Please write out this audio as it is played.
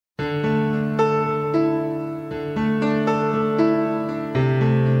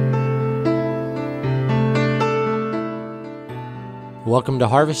Welcome to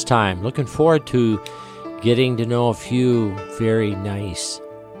Harvest Time. Looking forward to getting to know a few very nice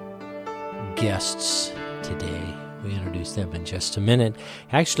guests today. We introduce them in just a minute.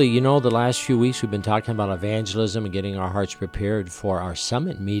 Actually, the last few weeks we've been talking about evangelism and getting our hearts prepared for our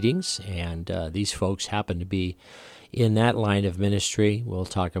summit meetings, and these folks happen to be in that line of ministry. We'll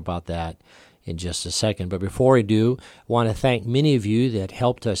talk about that in just a second. But before we do, I want to thank many of you that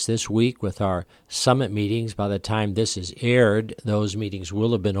helped us this week with our summit meetings. By the time this is aired, those meetings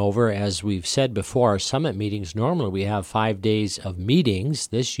will have been over. As we've said before, our summit meetings, normally we have 5 days of meetings.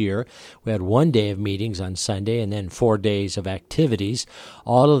 This year, we had 1 day of meetings on Sunday and then 4 days of activities,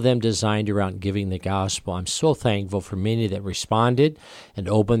 all of them designed around giving the gospel. I'm so thankful for many that responded and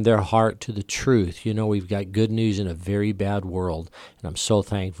opened their heart to the truth. We've got good news in a very bad world, and I'm so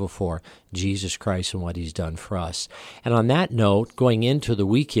thankful for Jesus Christ and what He's done for us. And on that note, going into the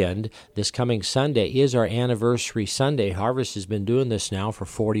weekend, this coming Sunday is our anniversary Sunday. Harvest has been doing this now for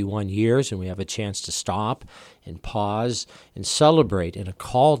 41 years, and we have a chance to stop and pause and celebrate, and a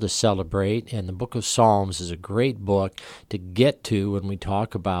call to celebrate. And the book of Psalms is a great book to get to when we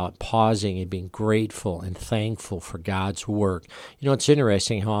talk about pausing and being grateful and thankful for God's work. It's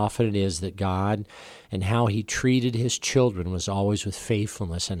interesting how often it is that God and how He treated His children was always with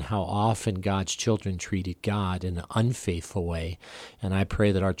faithfulness, and how often God's children treated God in an unfaithful way. And I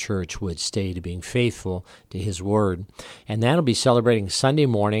pray that our church would stay to being faithful to His Word. And that'll be celebrating Sunday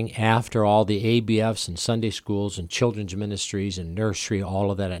morning after all the ABFs and Sunday schools and children's ministries and nursery,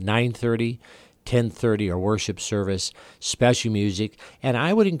 all of that at 9:30. 10:30, our worship service, special music. And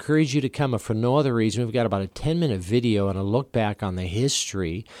I would encourage you to come if for no other reason. We've got about a 10-minute video and a look back on the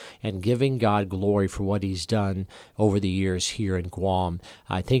history and giving God glory for what He's done over the years here in Guam.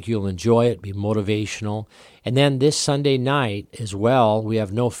 I think you'll enjoy it, be motivational. And then this Sunday night as well, we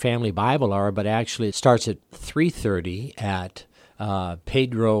have no family Bible hour, but actually it starts at 3:30 at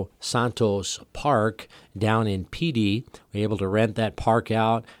Pedro Santos Park down in PD. We're able to rent that park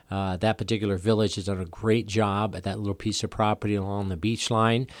out. That particular village has done a great job at that little piece of property along the beach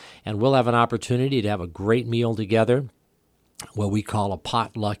line. And we'll have an opportunity to have a great meal together, what we call a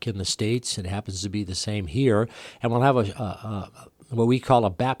potluck in the States. It happens to be the same here. And we'll have what we call a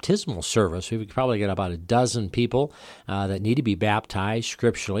baptismal service. We've probably got about a dozen people that need to be baptized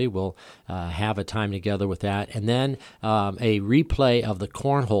scripturally. We'll have a time together with that. And then a replay of the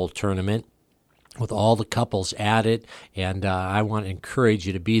cornhole tournament with all the couples at it, and I want to encourage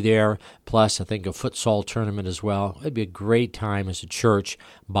you to be there. Plus, I think a futsal tournament as well. It'd be a great time as a church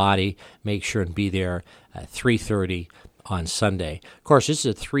body. Make sure and be there at 3:30 on Sunday. Of course, this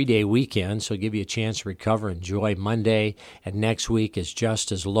is a 3-day weekend, so it'll give you a chance to recover, enjoy Monday, and next week is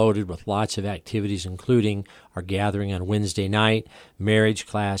just as loaded with lots of activities, including our gathering on Wednesday night, marriage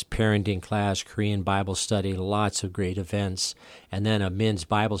class, parenting class, Korean Bible study, lots of great events, and then a men's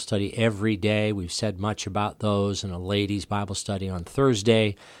Bible study every day. We've said much about those, and a ladies' Bible study on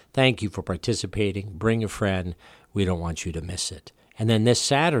Thursday. Thank you for participating. Bring a friend. We don't want you to miss it. And then this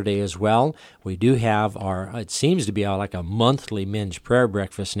Saturday as well, we do have it seems to be like a monthly men's prayer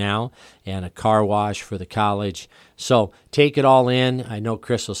breakfast now, and a car wash for the college. So take it all in. I know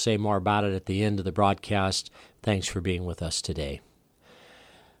Chris will say more about it at the end of the broadcast. Thanks for being with us today.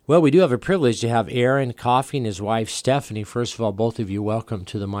 Well, we do have a privilege to have Aaron Coffey and his wife Stephanie. First of all, both of you, welcome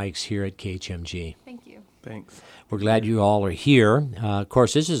to the mics here at KHMG. Thank you. Thanks. We're glad you all are here. Of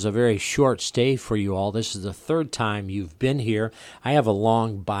course, this is a very short stay for you all. This is the third time you've been here. I have a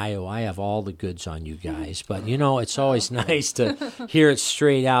long bio. I have all the goods on you guys. But, it's always nice to hear it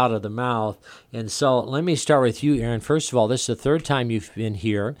straight out of the mouth. And so let me start with you, Aaron. First of all, this is the third time you've been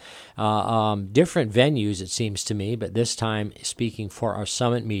here. Different venues, it seems to me, but this time speaking for our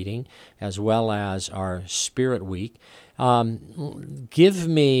summit meeting as well as our Spirit Week. Give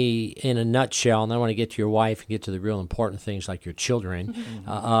me, in a nutshell, and I want to get to your wife and get to the real important things like your children,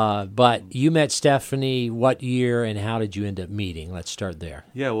 but you met Stephanie what year and how did you end up meeting? Let's start there.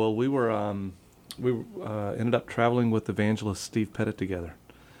 Yeah, well, we ended up traveling with evangelist Steve Pettit together,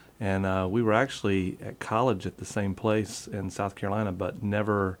 and we were actually at college at the same place in South Carolina, but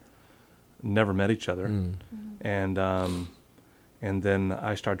never met each other. And then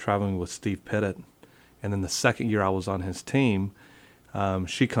I started traveling with Steve Pettit. And then the second year I was on his team,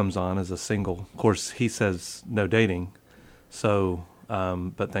 she comes on as a single. Of course, he says no dating, so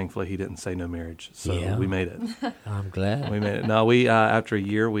but thankfully he didn't say no marriage. So yeah. We made it. I'm glad. We made it. No, we after a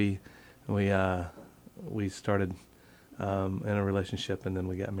year we started in a relationship, and then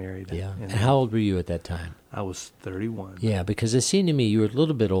we got married. Yeah. And how old were you at that time? I was 31. Yeah, because it seemed to me you were a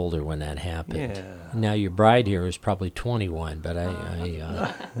little bit older when that happened. Yeah. Now, your bride here is probably 21, but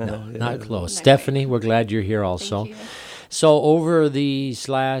no, not close. Not Stephanie, we're glad you're here also. Thank you. So over these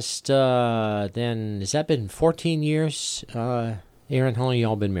last, then, has that been 14 years? Aaron, how long have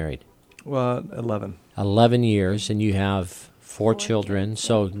y'all been married? Well, 11. 11 years, and you have four children. kids,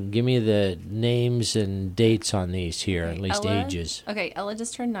 So give me the names and dates on these here, Okay, at least Ella- ages. Okay, Ella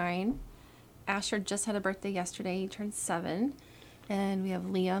just turned 9. Asher just had a birthday yesterday. He turned 7. And we have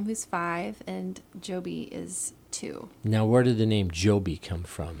Liam, who's 5, and Joby is 2. Now, where did the name Joby come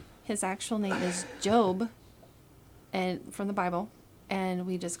from? His actual name is Job, and from the Bible, and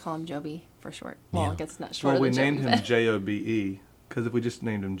we just call him Joby for short. Well, Yeah. I guess not shorter Well, we than named Joby, him but- Jobe because if we just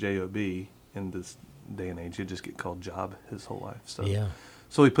named him Job in this day and age, he'd just get called Job his whole life. So, Yeah,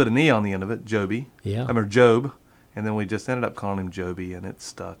 so we put an E on the end of it, Joby. yeah. I remember Job, and then we just ended up calling him Joby, and it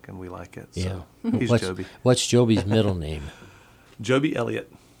stuck, and we like it. So he's what's, Joby. What's Joby's middle name? Joby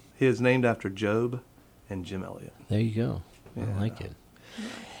Elliott. He is named after Job and Jim Elliott. There you go. Yeah. I like it.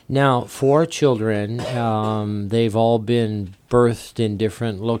 Now, 4 children, they've all been birthed in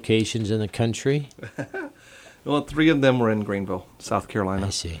different locations in the country. Well, 3 of them were in Greenville, South Carolina. I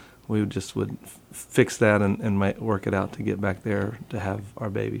see. We just would fix that and work it out to get back there to have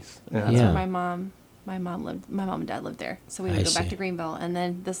our babies. That's Yeah. where my mom lived. My mom and dad lived there, so we would I go back see. to Greenville. And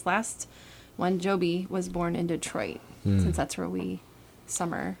then this last one, Joby, was born in Detroit, since that's where we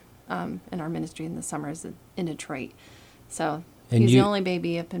summer in our ministry in the summers in Detroit. So And he's you- the only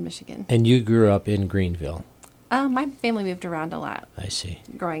baby up in Michigan. And you grew up in Greenville. My family moved around a lot I see.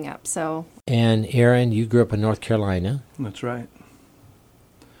 growing up, so And Aaron, you grew up in North Carolina. That's right.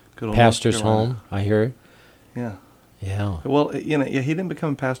 Good old North Pastor's Carolina. home, I heard. Yeah. Yeah. Well, he didn't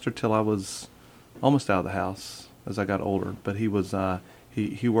become a pastor till I was almost out of the house as I got older. But he was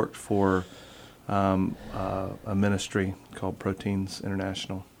he worked for a ministry called Proteins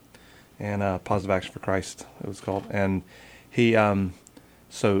International and Positive Action for Christ it was called. And he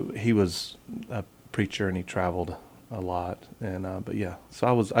so he was a preacher and he traveled a lot. And but yeah,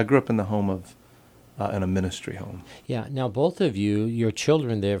 so I grew up in the home of in a ministry home. Yeah. Now, both of you, your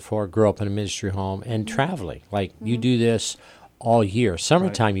children, therefore, grew up in a ministry home and traveling. Like, you do this all year.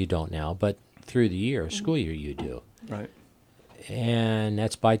 Summertime, you don't now, but through the year, school year, you do. Right. And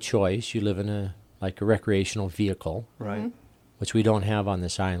that's by choice. You live in a recreational vehicle, Right. which we don't have on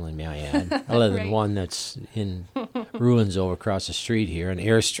this island, may I add, other than Right. one that's in ruins over across the street here, an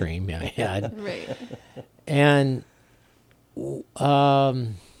Airstream, may I add. right. And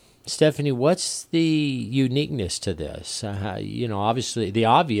Stephanie, what's the uniqueness to this? Obviously, the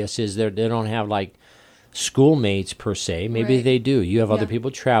obvious is they don't have like schoolmates per se. Maybe Right. they do. You have other Yeah.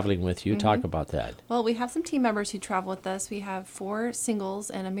 people traveling with you. Talk about that. Well, we have some team members who travel with us. We have 4 singles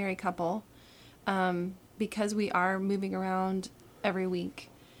and a married couple. Because we are moving around every week,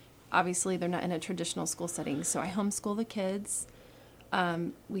 obviously they're not in a traditional school setting. So I homeschool the kids.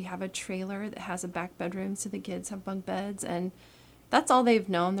 We have a trailer that has a back bedroom, so the kids have bunk beds. And that's all they've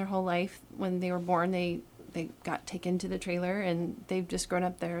known their whole life. When they were born, they got taken to the trailer, and they've just grown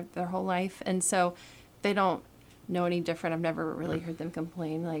up there their whole life. And so they don't know any different. I've never really heard them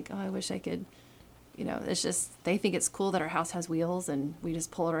complain like, oh, I wish I could, it's just, they think it's cool that our house has wheels and we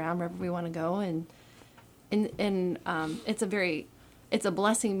just pull it around wherever we want to go. And it's a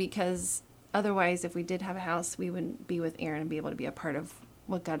blessing, because otherwise, if we did have a house, we wouldn't be with Aaron and be able to be a part of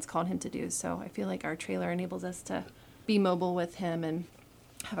what God's called him to do. So I feel like our trailer enables us to be mobile with him and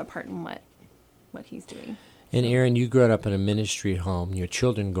have a part in what he's doing. And Aaron, you grew up in a ministry home. Your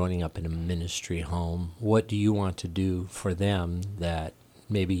children growing up in a ministry home. What do you want to do for them that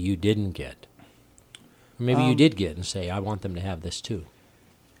maybe you didn't get? Or maybe you did get and say, I want them to have this too.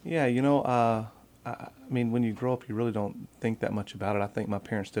 Yeah, I mean, when you grow up, you really don't think that much about it. I think my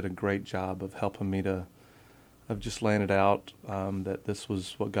parents did a great job of helping me of just laying it out, that this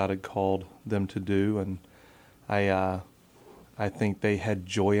was what God had called them to do. And I think they had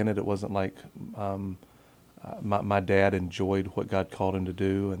joy in it. It wasn't like my dad enjoyed what God called him to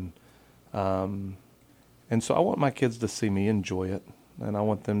do. And so I want my kids to see me enjoy it. And I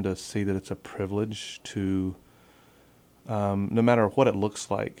want them to see that it's a privilege to, no matter what it looks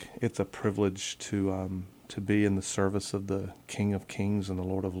like, it's a privilege to be in the service of the King of Kings and the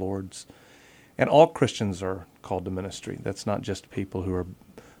Lord of Lords. And all Christians are called to ministry. That's not just people who are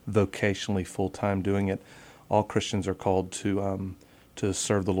vocationally full-time doing it. All Christians are called to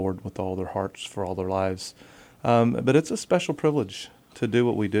serve the Lord with all their hearts for all their lives. But it's a special privilege to do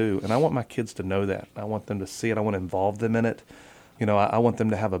what we do. And I want my kids to know that. I want them to see it. I want to involve them in it. I want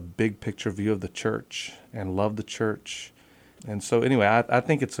them to have a big picture view of the church and love the church. And so anyway, I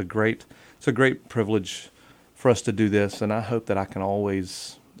think it's a great privilege for us to do this. And I hope that I can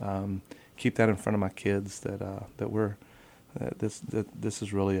always keep that in front of my kids, that this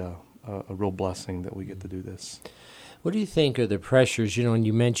is really a real blessing that we get to do this. What do you think are the pressures, and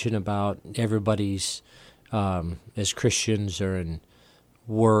you mentioned about everybody's, as Christians are in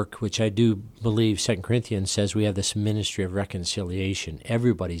work, which I do believe 2 Corinthians says we have this ministry of reconciliation.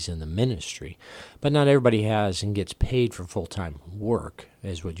 Everybody's in the ministry, but not everybody has and gets paid for full-time work,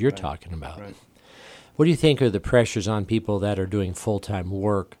 is what you're talking about. Right. What do you think are the pressures on people that are doing full-time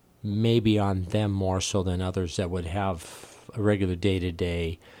work, maybe on them more so than others that would have a regular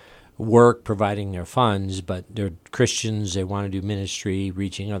day-to-day work providing their funds, but they're Christians, they want to do ministry,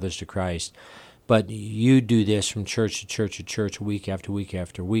 reaching others to Christ. But you do this from church to church to church, week after week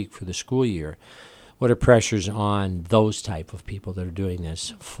after week for the school year. What are pressures on those type of people that are doing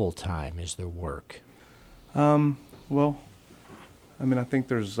this full-time as their work? Well, I mean, I think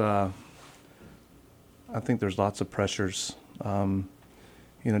there's lots of pressures.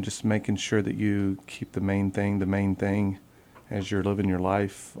 Just making sure that you keep the main thing as you're living your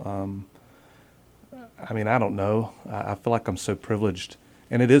life. I mean, I don't know. I feel like I'm so privileged,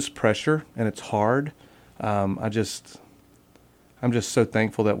 and it is pressure, and it's hard. I'm just so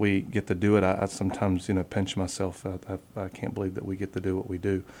thankful that we get to do it. I sometimes, pinch myself. I can't believe that we get to do what we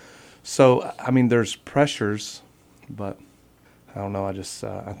do. So, I mean, there's pressures, but I don't know. I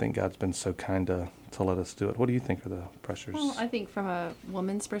think God's been so kind to let us do it. What do you think are the pressures? Well, I think from a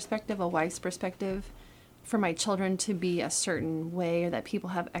woman's perspective, a wife's perspective, for my children to be a certain way, or that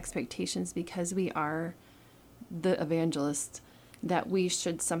people have expectations because we are the evangelists, that we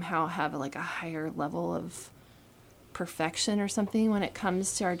should somehow have like a higher level of perfection or something when it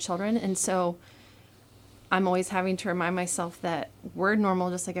comes to our children. And so I'm always having to remind myself that we're normal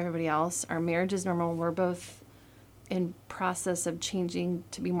just like everybody else. Our marriage is normal. We're both in process of changing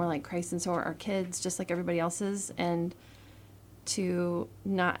to be more like Christ, and so are our kids, just like everybody else's. And to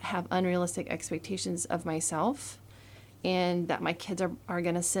not have unrealistic expectations of myself, and that my kids are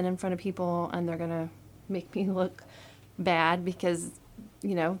going to sin in front of people and they're going to make me look bad because,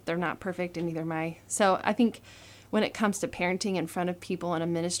 they're not perfect, and neither am I. So I think when it comes to parenting in front of people in a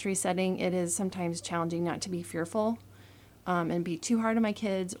ministry setting, it is sometimes challenging not to be fearful and be too hard on my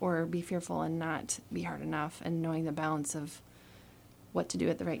kids, or be fearful and not be hard enough, and knowing the balance of what to do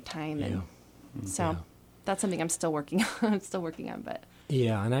at the right time. Yeah. And so Yeah. that's something I'm still working on. But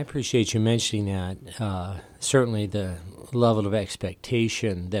Yeah, and I appreciate you mentioning that. Certainly the level of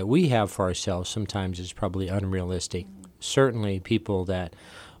expectation that we have for ourselves sometimes is probably unrealistic. Certainly people that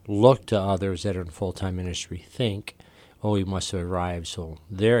look to others that are in full-time ministry think, oh, he must have arrived, so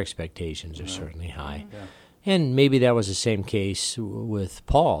their expectations are certainly high. Yeah. And maybe that was the same case with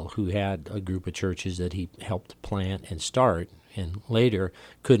Paul, who had a group of churches that he helped plant and start, and later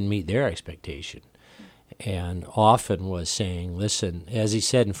couldn't meet their expectation. And often was saying, listen, as he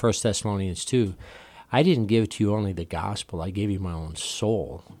said in 1 Thessalonians 2, I didn't give to you only the gospel, I gave you my own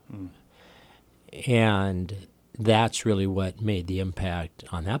soul. And that's really what made the impact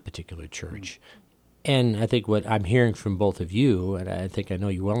on that particular church. And I think what I'm hearing from both of you, and I think I know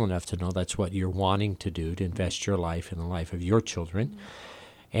you well enough to know that's what you're wanting to do, to invest your life in the life of your children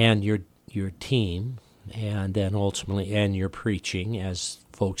and your team, and then ultimately, and your preaching, as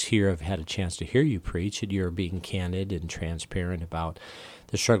folks here have had a chance to hear you preach, and you're being candid and transparent about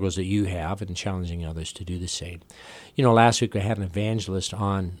the struggles that you have and challenging others to do the same. Last week I had an evangelist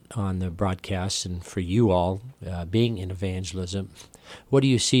on the broadcast, and for you all, being in evangelism, what do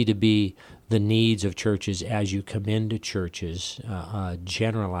you see to be the needs of churches as you come into churches,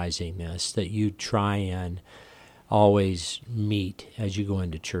 generalizing this, that you try and always meet as you go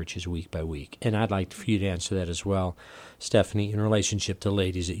into churches week by week? And I'd like for you to answer that as well, Stephanie, in relationship to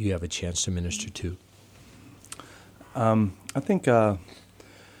ladies that you have a chance to minister to. I think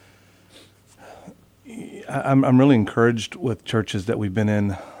I'm really encouraged with churches that we've been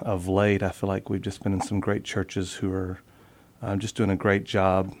in of late. I feel like we've just been in some great churches who are just doing a great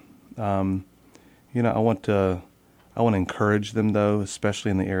job. I want to encourage them, though,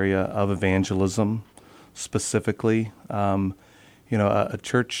 especially in the area of evangelism, specifically. A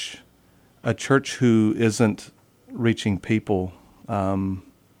church who isn't reaching people,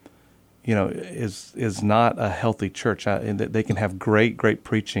 is not a healthy church. They can have great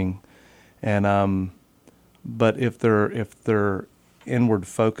preaching, and but if they're inward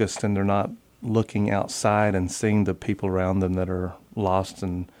focused and they're not looking outside and seeing the people around them that are lost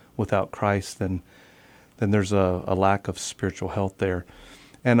and without Christ, then there's a lack of spiritual health there.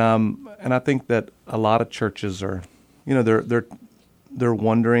 And I think that a lot of churches are, they're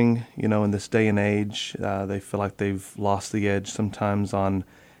wondering, in this day and age, they feel like they've lost the edge sometimes on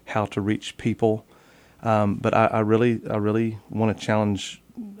how to reach people. But I really want to challenge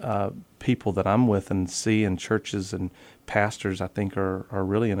people that I'm with and see in churches and pastors, I think, are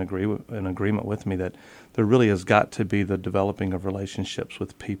really in agreement with me that there really has got to be the developing of relationships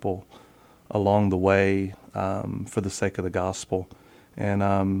with people along the way for the sake of the gospel, and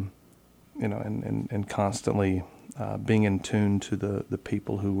and constantly being in tune to the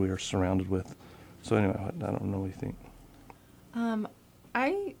people who we are surrounded with. So anyway, I don't know what you think.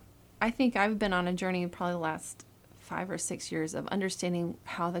 I think I've been on a journey probably the last 5 or 6 years of understanding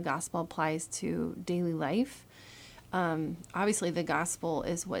how the gospel applies to daily life. Obviously, the gospel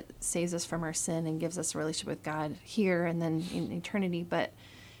is what saves us from our sin and gives us a relationship with God here and then in eternity. But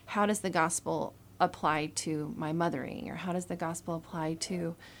how does the gospel apply to my mothering, or how does the gospel apply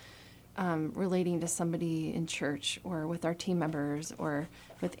to relating to somebody in church or with our team members or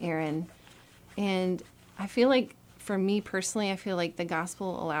with Aaron? And I feel like, for me personally, I feel like the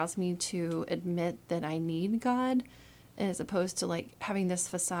gospel allows me to admit that I need God, as opposed to like having this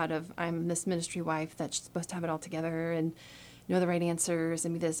facade of I'm this ministry wife that's supposed to have it all together and know the right answers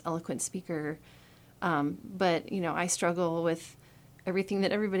and be this eloquent speaker. But, I struggle with everything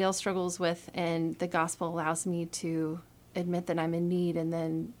that everybody else struggles with, and the gospel allows me to admit that I'm in need and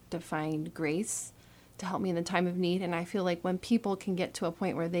then to find grace to help me in the time of need. And I feel like when people can get to a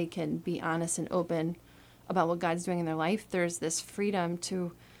point where they can be honest and open about what God's doing in their life, there's this freedom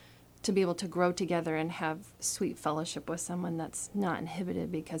to be able to grow together and have sweet fellowship with someone that's not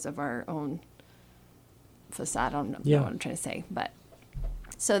inhibited because of our own facade. I don't know what I'm trying to say. But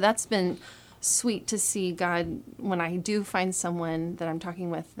so that's been sweet to see God, when I do find someone that I'm talking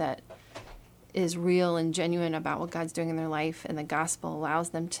with that is real and genuine about what God's doing in their life, and the gospel allows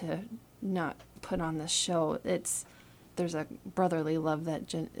them to not put on this show. There's a brotherly love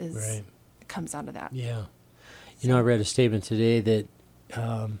that comes out of that. Yeah. I read a statement today that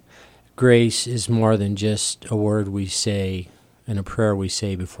grace is more than just a word we say and a prayer we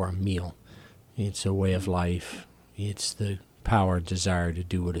say before a meal. It's a way of life. It's the power and desire to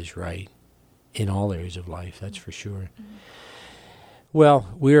do what is right in all areas of life, that's for sure. Mm-hmm. Well,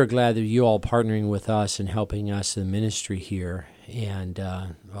 we are glad that you all partnering with us and helping us in the ministry here. And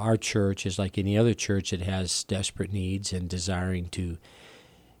our church is like any other church that has desperate needs and desiring to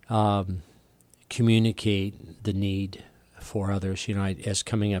communicate the need for others. As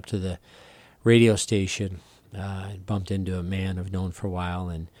coming up to the radio station, I bumped into a man I've known for a while,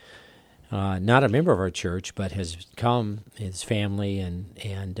 and not a member of our church, but has come, his family,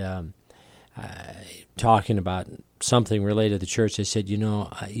 and talking about something related to the church. They said,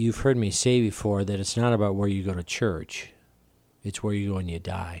 you've heard me say before that it's not about where you go to church, it's where you go when you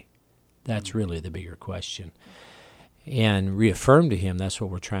die. That's really the bigger question. And reaffirm to him that's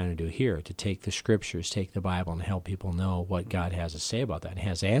what we're trying to do here, to take the scriptures, take the Bible, and help people know what God has to say about that, and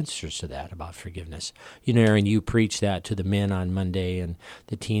has answers to that about forgiveness. Aaron, you preached that to the men on Monday and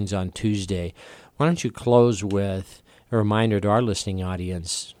the teens on Tuesday. Why don't you close with a reminder to our listening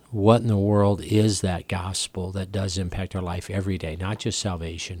audience, what in the world is that gospel that does impact our life every day, not just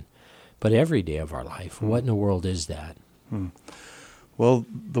salvation, but every day of our life? What in the world is that? Well,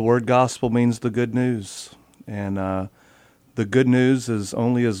 the word gospel means the good news. And the good news is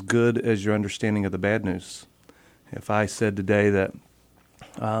only as good as your understanding of the bad news. If I said today that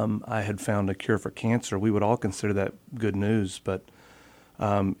I had found a cure for cancer, we would all consider that good news, but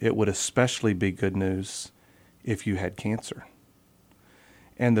it would especially be good news if you had cancer.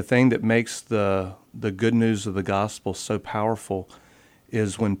 And the thing that makes the good news of the gospel so powerful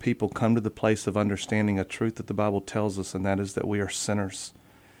is when people come to the place of understanding a truth that the Bible tells us, and that is that we are sinners.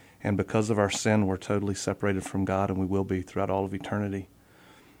 And because of our sin, we're totally separated from God, and we will be throughout all of eternity.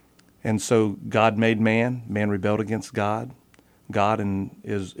 And so God made man. Man rebelled against God. God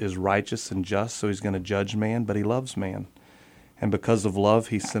is righteous and just, so he's going to judge man, but he loves man. And because of love,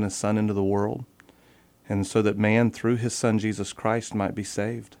 he sent his son into the world, and so that man, through his son Jesus Christ, might be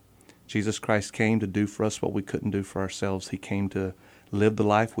saved. Jesus Christ came to do for us what we couldn't do for ourselves. He came to live the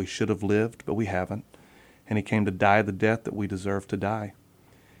life we should have lived, but we haven't. And he came to die the death that we deserve to die.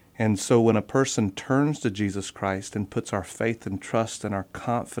 And so when a person turns to Jesus Christ and puts our faith and trust and our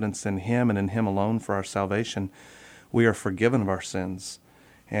confidence in him and in him alone for our salvation, we are forgiven of our sins,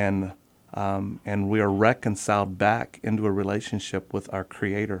 and we are reconciled back into a relationship with our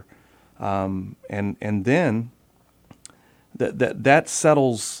Creator. And then that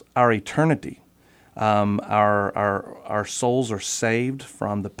settles our eternity. Our souls are saved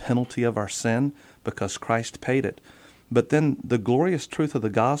from the penalty of our sin because Christ paid it. But then the glorious truth of the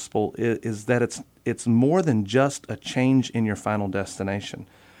gospel is that it's more than just a change in your final destination.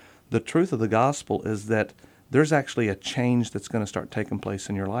 The truth of the gospel is that there's actually a change that's going to start taking place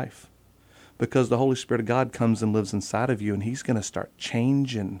in your life. because the Holy Spirit of God comes and lives inside of you, and he's going to start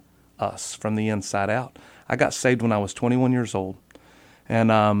changing us from the inside out. I got saved when I was 21 years old,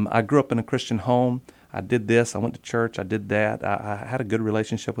 and I grew up in a Christian home. I did this. I went to church. I did that. I had a good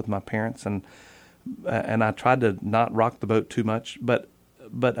relationship with my parents, and I tried to not rock the boat too much. But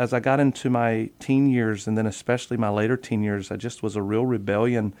as I got into my teen years, and then especially my later teen years, I just was a real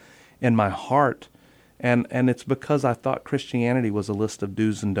rebellion in my heart. And it's because I thought Christianity was a list of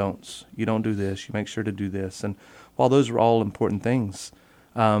do's and don'ts. You don't do this. You make sure to do this. And while those are all important things,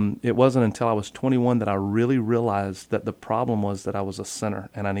 it wasn't until I was 21 that I really realized that the problem was that I was a sinner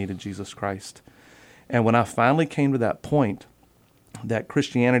and I needed Jesus Christ. And when I finally came to that point, that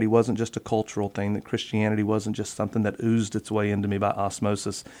Christianity wasn't just a cultural thing, that Christianity wasn't just something that oozed its way into me by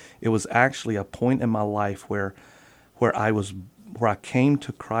osmosis. It was actually a point in my life where I came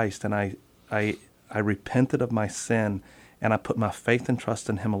to Christ, and I repented of my sin, and I put my faith and trust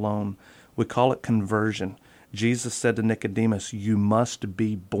in him alone. We call it conversion. Jesus said to Nicodemus, "You must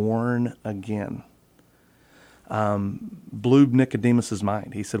be born again." Blew Nicodemus's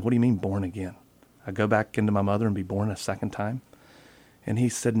mind. He said, "What do you mean born again? I go back into my mother and be born a second time?" And he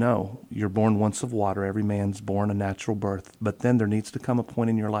said, "No, you're born once of water. Every man's born a natural birth. But then there needs to come a point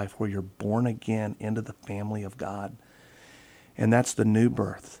in your life where you're born again into the family of God. And that's the new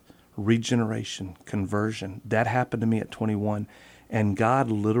birth, regeneration, conversion." That happened to me at 21. And God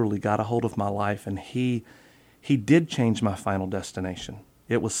literally got a hold of my life, and He did change my final destination.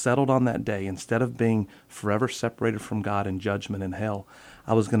 It was settled on that day. Instead of being forever separated from God in judgment in hell,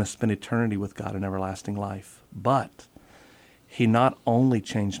 I was going to spend eternity with God in everlasting life. But He not only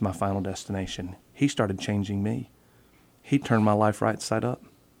changed my final destination, He started changing me. He turned my life right side up.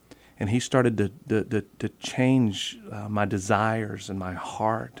 And He started to change my desires and my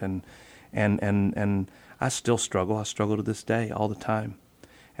heart. And I still struggle. I struggle to this day all the time.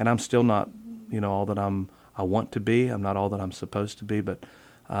 And I'm still not, all that I want to be. I'm not all that I'm supposed to be. But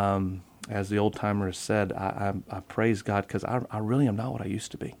as the old timer has said, I praise God, because I really am not what I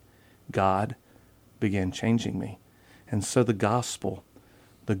used to be. God began changing me. And so the gospel,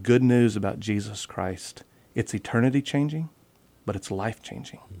 the good news about Jesus Christ, it's eternity changing, but it's life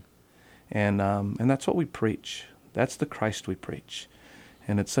changing. And that's what we preach. That's the Christ we preach.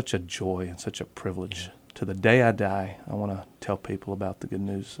 And it's such a joy and such a privilege. To the day I die, I want to tell people about the good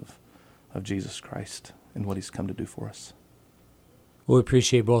news of Jesus Christ and what He's come to do for us. We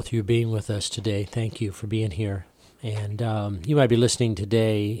appreciate both of you being with us today. Thank you for being here. And you might be listening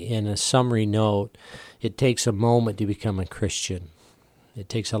today in a summary note. It takes a moment to become a Christian. It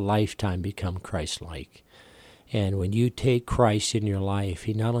takes a lifetime to become Christ-like. And when you take Christ in your life,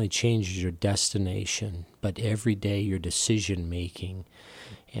 He not only changes your destination, but every day your decision-making.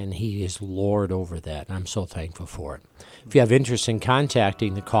 And He is Lord over that. And I'm so thankful for it. If you have interest in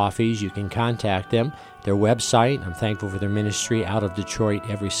contacting the Coffees, you can contact them. Their website, I'm thankful for their ministry out of Detroit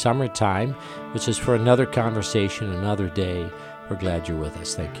every summertime, which is for another conversation, another day. We're glad you're with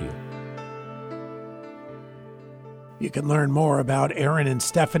us. Thank you. You can learn more about Aaron and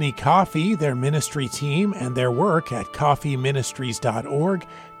Stephanie Coffey, their ministry team, and their work at coffeyministries.org.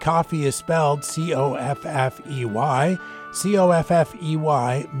 Coffey is spelled C-O-F-F-E-Y,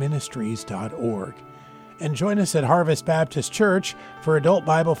 C-O-F-F-E-Y, ministries.org. And join us at Harvest Baptist Church for adult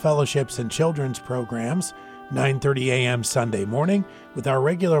Bible fellowships and children's programs, 9:30 a.m. Sunday morning, with our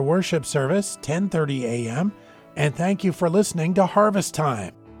regular worship service, 10:30 a.m. And thank you for listening to Harvest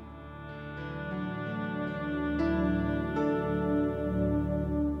Time.